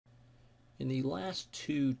In the last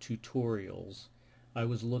two tutorials, I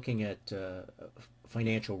was looking at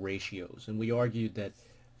financial ratios, and we argued that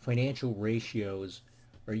financial ratios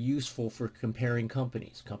are useful for comparing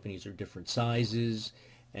companies. Companies are different sizes,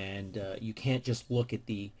 and you can't just look at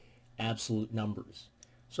the absolute numbers.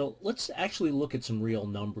 So let's actually look at some real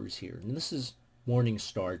numbers here. And this is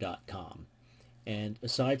Morningstar.com. And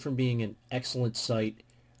aside from being an excellent site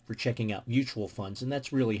for checking out mutual funds, and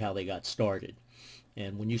that's really how they got started.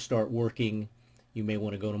 And when you start working, you may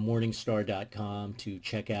want to go to Morningstar.com to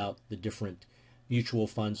check out the different mutual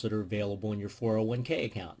funds that are available in your 401k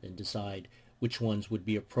account and decide which ones would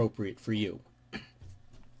be appropriate for you.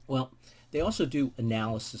 Well, they also do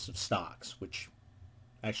analysis of stocks, which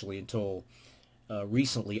actually until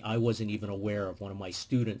recently I wasn't even aware of. One of my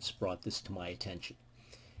students brought this to my attention.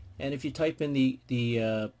 And if you type in the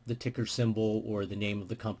ticker symbol or the name of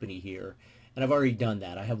the company here, and I've already done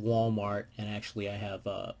that. I have Walmart, and actually I have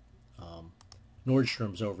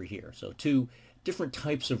Nordstrom's over here. So two different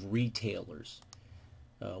types of retailers.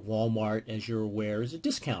 Walmart, as you're aware, is a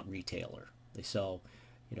discount retailer. They sell,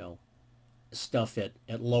 stuff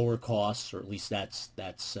at lower costs, or at least that's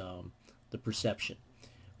the perception.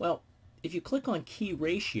 Well, if you click on key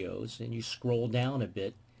ratios and you scroll down a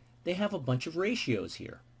bit, they have a bunch of ratios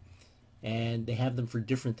here. And they have them for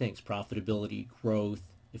different things: profitability, growth,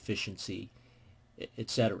 efficiency,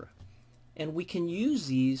 etc. And we can use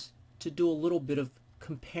these to do a little bit of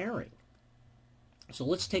comparing. So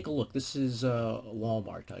let's take a look. This is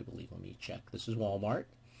Walmart, I believe. Let me check. This is Walmart.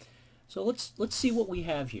 So let's see what we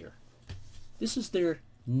have here. This is their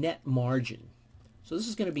net margin. So this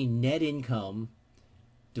is going to be net income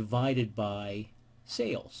divided by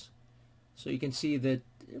sales. So you can see that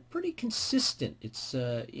they're pretty consistent. It's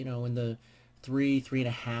in the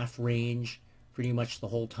 3.5 range pretty much the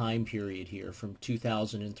whole time period here, from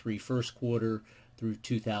 2003 first quarter through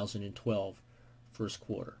 2012 first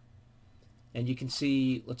quarter. And you can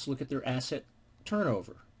see, let's look at their asset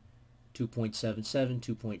turnover. 2.77,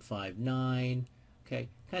 2.59, okay,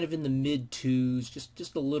 kind of in the mid twos,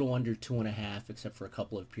 just a little under 2.5, except for a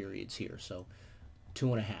couple of periods here, so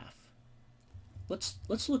 2.5.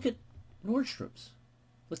 Let's look at Nordstrom's.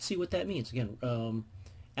 Let's see what that means. Again,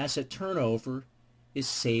 asset turnover is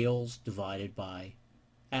sales divided by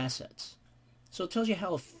assets. So it tells you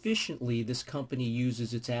how efficiently this company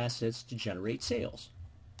uses its assets to generate sales.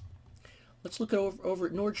 Let's look over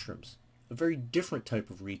at Nordstrom's, a very different type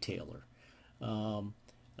of retailer, a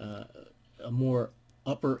more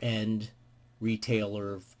upper-end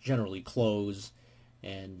retailer of generally clothes.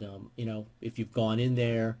 And if you've gone in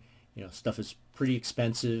there, stuff is pretty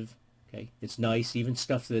expensive. Okay, it's nice. Even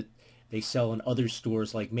stuff that they sell in other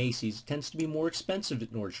stores like Macy's tends to be more expensive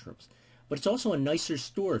at Nordstrom's. But it's also a nicer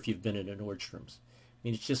store if you've been in a Nordstrom's. I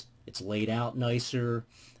mean, it's laid out nicer.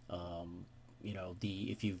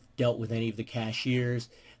 If you've dealt with any of the cashiers,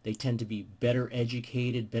 they tend to be better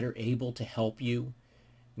educated, better able to help you.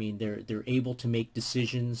 I mean, they're able to make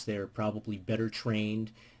decisions. They're probably better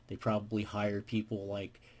trained. They probably hire people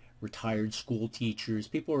like retired school teachers.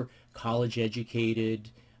 People are college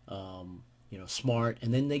educated, smart,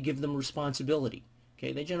 and then they give them responsibility.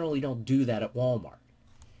 Okay, they generally don't do that at Walmart.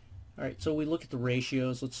 All right, so we look at the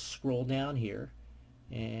ratios. Let's scroll down here,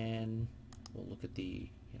 and we'll look at the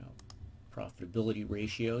profitability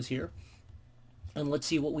ratios here, and let's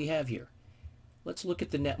see what we have here. Let's look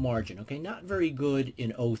at the net margin. Okay, not very good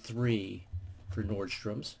in 03 for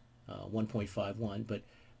Nordstrom's, 1.51, but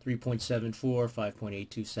 3.74,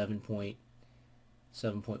 5.82, 7.14,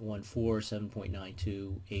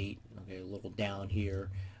 7.92, 8. Okay, a little down here,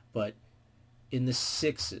 but in the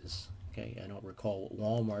sixes. Okay, I don't recall what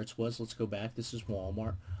Walmart's was. Let's go back. This is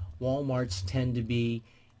Walmart. Walmart's tend to be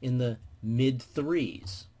in the mid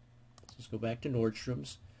threes. Let's go back to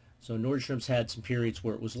Nordstrom's. So Nordstrom's had some periods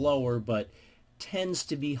where it was lower, but tends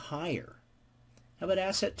to be higher. How about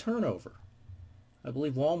asset turnover? I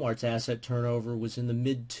believe Walmart's asset turnover was in the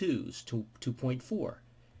mid twos, 2.4.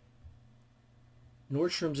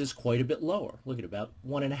 Nordstrom's is quite a bit lower. Look at about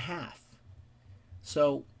 1.5.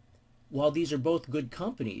 So while these are both good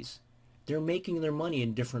companies, they're making their money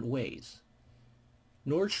in different ways.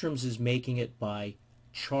 Nordstrom's is making it by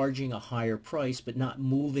charging a higher price but not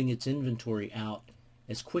moving its inventory out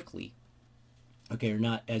as quickly. Okay, or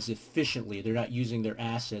not as efficiently. They're not using their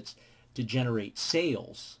assets to generate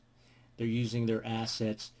sales. They're using their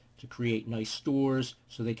assets to create nice stores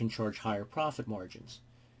so they can charge higher profit margins.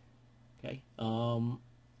 Okay,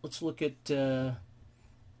 let's look at,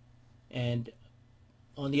 and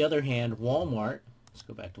on the other hand, Walmart, let's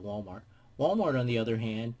go back to Walmart. Walmart, on the other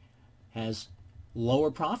hand, has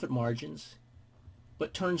lower profit margins,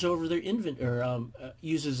 but turns over their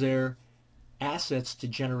uses their assets to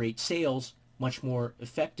generate sales much more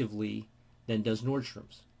effectively than does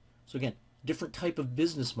Nordstrom's. So again, different type of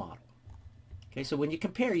business model. Okay, so when you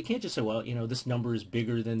compare, you can't just say, well, this number is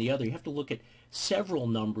bigger than the other. You have to look at several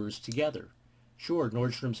numbers together. Sure,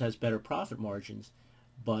 Nordstrom's has better profit margins,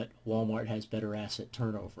 but Walmart has better asset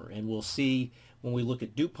turnover. And we'll see when we look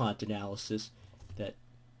at DuPont analysis that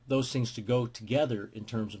those things to go together in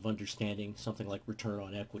terms of understanding something like return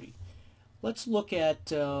on equity. Let's look at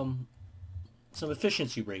some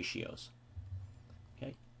efficiency ratios.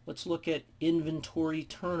 Okay, let's look at inventory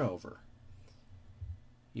turnover.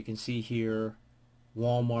 You can see here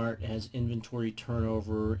Walmart has inventory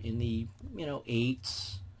turnover in the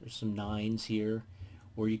 8s. There's some 9s here.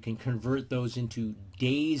 Or you can convert those into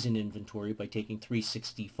days in inventory by taking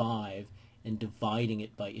 365 and dividing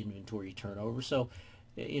it by inventory turnover. So,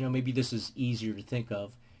 maybe this is easier to think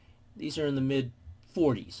of. These are in the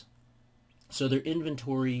mid-40s. So their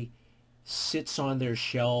inventory sits on their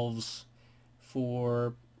shelves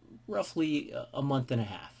for roughly a month and a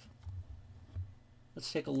half.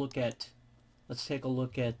 Let's take a look at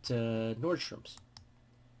Nordstrom's.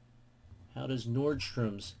 How does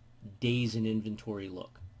Nordstrom's days in inventory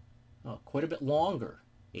look? Oh, quite a bit longer.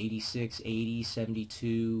 86, 80,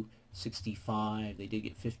 72, 65. They did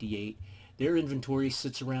get 58. Their inventory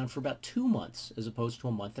sits around for about 2 months as opposed to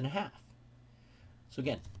a month and a half. So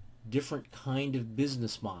again, different kind of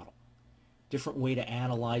business model, different way to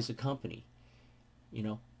analyze a company.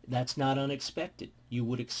 That's not unexpected. You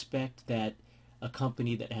would expect that a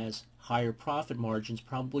company that has higher profit margins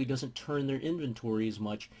probably doesn't turn their inventory as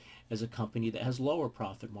much as a company that has lower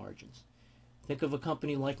profit margins. Think of a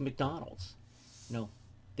company like McDonald's.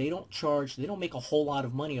 They don't make a whole lot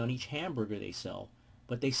of money on each hamburger they sell,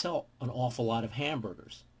 but they sell an awful lot of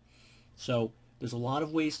hamburgers. So there's a lot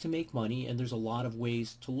of ways to make money, and there's a lot of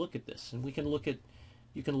ways to look at this. And you can look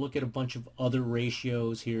at a bunch of other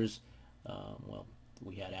ratios. Here's,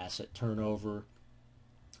 we had asset turnover.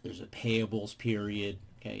 There's a payables period.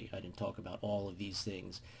 Okay, I didn't talk about all of these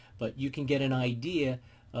things, but you can get an idea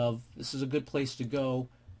of this is a good place to go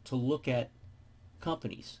to look at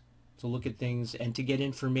companies, to look at things, and to get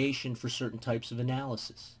information for certain types of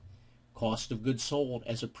analysis. Cost of goods sold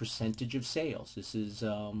as a percentage of sales. This is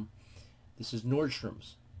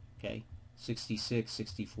Nordstrom's. Okay, 66,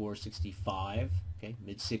 64, 65. Okay,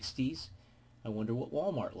 mid-60s. I wonder what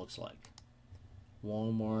Walmart looks like.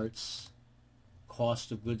 Walmart's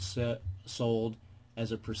cost of goods sold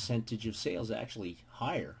as a percentage of sales actually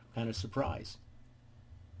higher. Kind of surprised.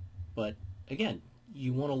 But again,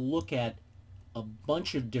 you want to look at a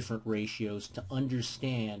bunch of different ratios to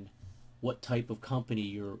understand what type of company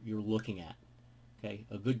you're looking at. Okay,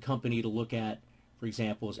 a good company to look at, for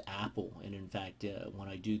example, is Apple. And in fact, when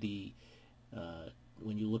I do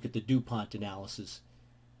when you look at the DuPont analysis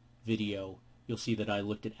video, you'll see that I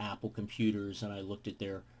looked at Apple computers and I looked at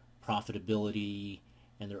their profitability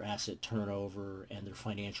and their asset turnover and their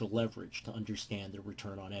financial leverage to understand their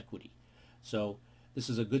return on equity. So this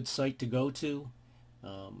is a good site to go to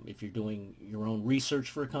if you're doing your own research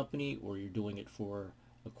for a company or you're doing it for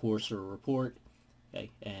a course or a report.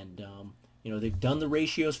 Okay, and they've done the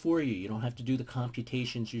ratios for you. You don't have to do the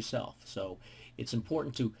computations yourself. So it's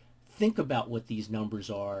important to think about what these numbers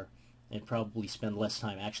are and probably spend less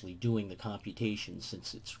time actually doing the computations,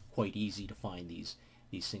 since it's quite easy to find these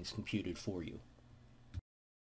things computed for you.